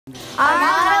Our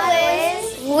motto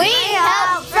is, we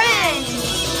help friends.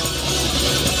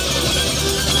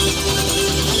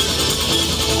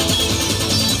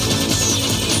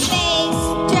 Bass,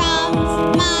 drums,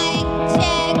 mic,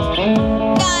 check.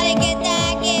 Gotta get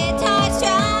that guitar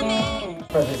strumming.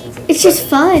 It's just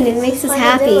fun. It makes us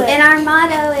happy. And our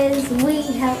motto is, we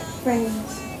help friends.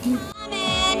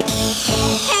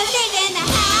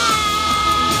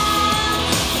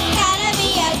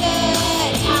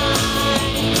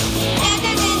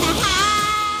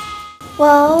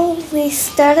 Well, we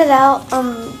started out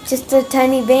just a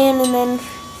tiny band, and then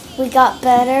we got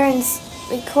better and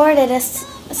recorded a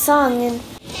song. And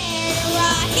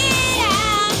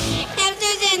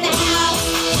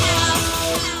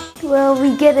well,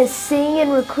 we get to sing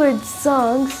and record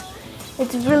songs.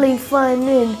 It's really fun,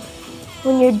 and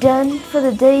when you're done for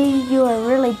the day, you are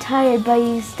really tired, but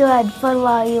you still had fun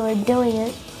while you were doing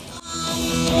it.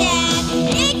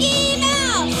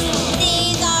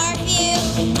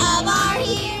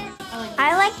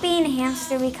 I like being a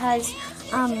hamster because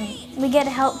we get to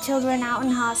help children out in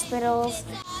hospitals.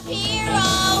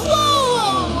 Whoa,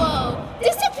 whoa, whoa.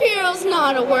 Disappear's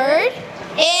not a word.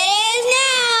 It is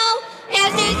now.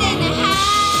 Hamsters in the house.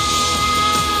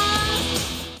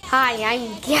 Hi,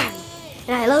 I'm Gabby,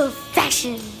 and I love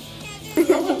fashion.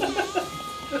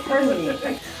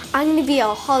 I'm going to be a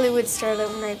Hollywood starlet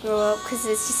when I grow up because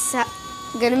it's just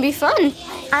going to be fun.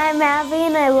 I'm Abby,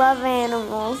 and I love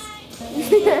animals.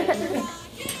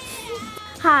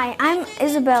 Hi, I'm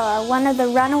Isabella, one of the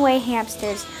Runaway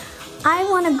Hamsters. I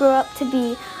want to grow up to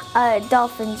be a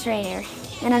dolphin trainer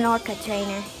and an orca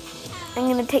trainer. I'm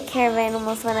going to take care of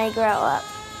animals when I grow up.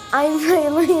 I'm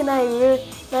Riley, and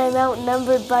I'm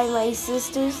outnumbered by my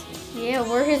sisters. Yeah,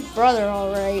 we're his brother, all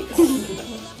right.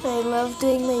 I love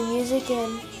doing my music,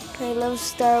 and I love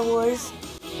Star Wars.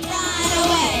 Run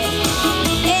away.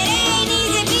 It ain't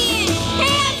easy being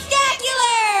hamstacular.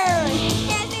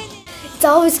 It's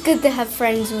always good to have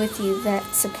friends with you that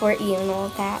support you and all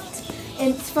that. And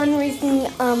it's fun raising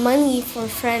money for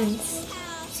friends.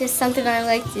 It's just something I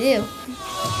like to do.